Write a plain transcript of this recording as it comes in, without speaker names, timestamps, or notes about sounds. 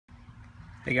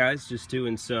Hey guys, just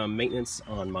doing some maintenance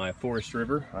on my Forest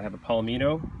River. I have a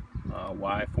Palomino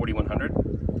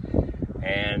Y4100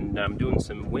 and I'm doing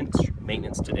some winch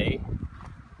maintenance today.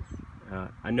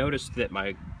 I noticed that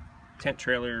my tent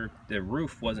trailer, the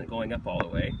roof wasn't going up all the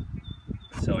way,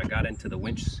 so I got into the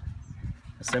winch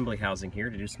assembly housing here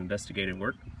to do some investigative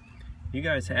work. You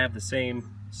guys have the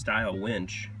same style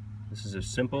winch. This is a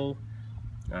simple,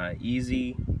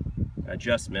 easy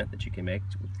adjustment that you can make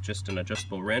with just an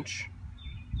adjustable wrench.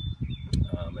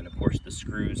 And of course the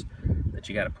screws that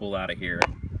you got to pull out of here.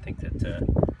 I think that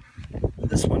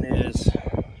this one is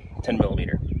 10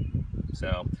 millimeter,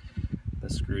 so the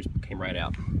screws came right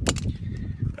out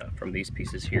from these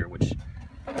pieces here, which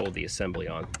hold the assembly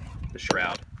on the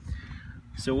shroud.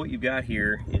 So what you've got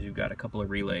here is you've got a couple of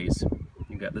relays.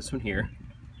 You've got this one here,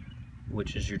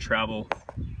 which is your travel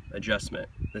adjustment.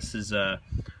 This is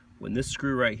when this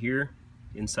screw right here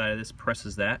inside of this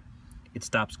presses that, it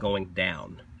stops going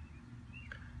down.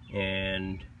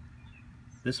 And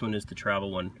this one is the travel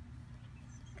one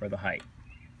for the height.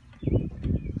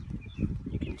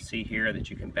 You can see here that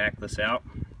you can back this out,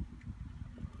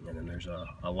 and then there's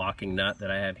a locking nut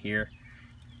that I have here,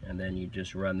 and then you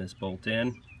just run this bolt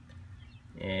in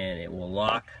and it will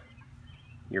lock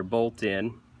your bolt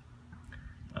in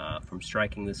from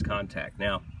striking this contact.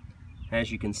 Now, as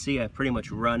you can see, I've pretty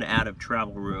much run out of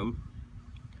travel room,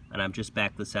 and I've just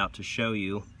backed this out to show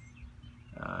you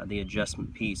the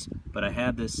adjustment piece, but I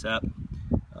have this up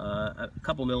a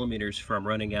couple millimeters from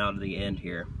running out of the end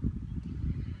here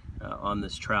on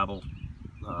this travel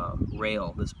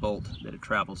rail, this bolt that it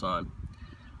travels on.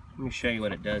 Let me show you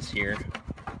what it does here.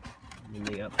 I'm in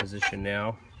the up position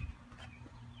now.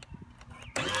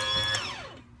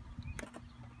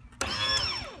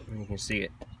 And you can see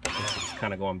it's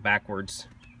kind of going backwards,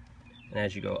 and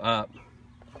as you go up,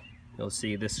 you'll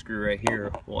see this screw right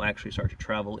here will actually start to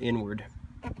travel inward.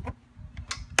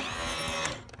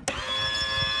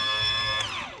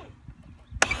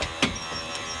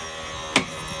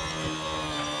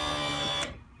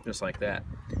 Just like that.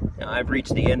 Now I've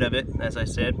reached the end of it. As I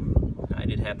said, I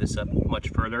did have this up much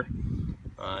further.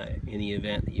 In the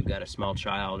event that you've got a small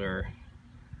child or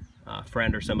a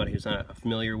friend or somebody who's not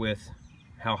familiar with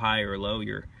how high or low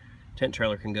your tent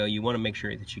trailer can go, you want to make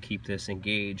sure that you keep this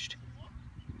engaged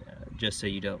just so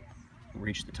you don't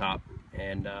reach the top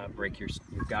and break your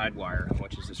guide wire,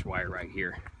 which is this wire right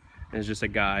here. And it's just a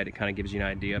guide. It kind of gives you an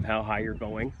idea of how high you're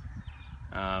going.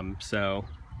 So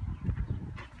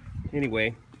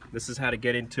anyway, this is how to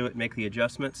get into it, make the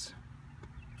adjustments.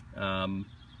 If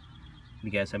you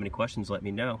guys have any questions, let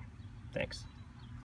me know. Thanks.